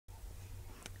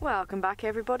Welcome back,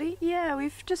 everybody. Yeah,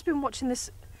 we've just been watching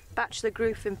this Bachelor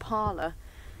group Impala,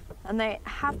 and they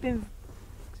have been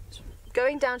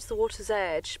going down to the water's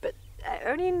edge, but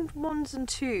only in ones and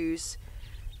twos,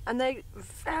 and they're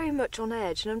very much on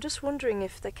edge, and I'm just wondering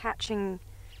if they're catching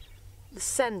the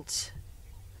scent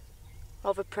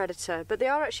of a predator, but they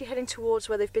are actually heading towards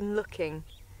where they've been looking.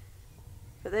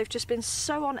 But they've just been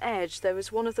so on edge. There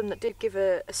was one of them that did give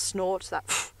a snort,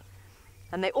 that,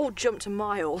 and they all jumped a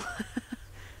mile.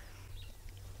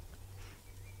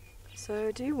 So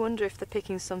I do wonder if they're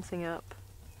picking something up.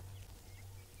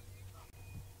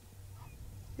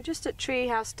 We're just at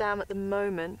Treehouse Dam at the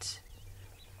moment.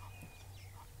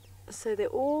 So they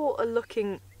all are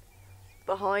looking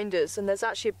behind us, and there's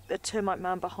actually a termite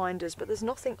man behind us, but there's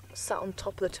nothing sat on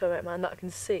top of the termite man that I can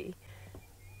see.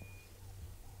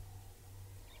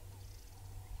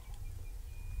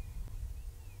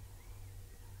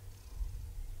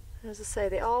 As I say,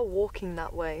 they are walking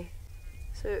that way.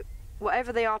 So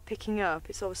whatever they are picking up,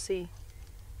 it's obviously,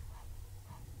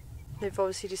 they've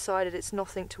obviously decided it's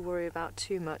nothing to worry about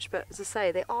too much. But as I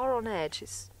say, they are on edge.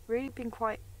 It's really been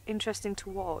quite interesting to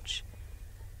watch.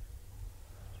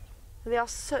 They are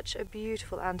such a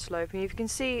beautiful antelope. I mean, you can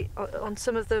see on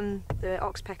some of them, the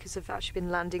oxpeckers have actually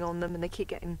been landing on them, and they keep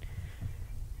getting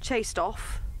chased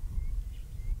off.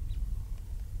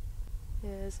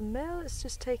 Yeah, there's a male that's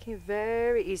just taking it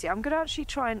very easy. I'm going to actually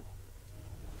try and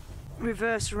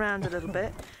reverse around a little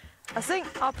bit. I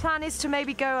think our plan is to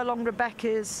maybe go along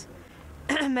Rebecca's,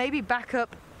 maybe back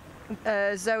up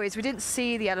Zoe's. We didn't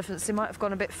see the elephants, they might have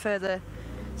gone a bit further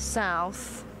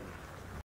south.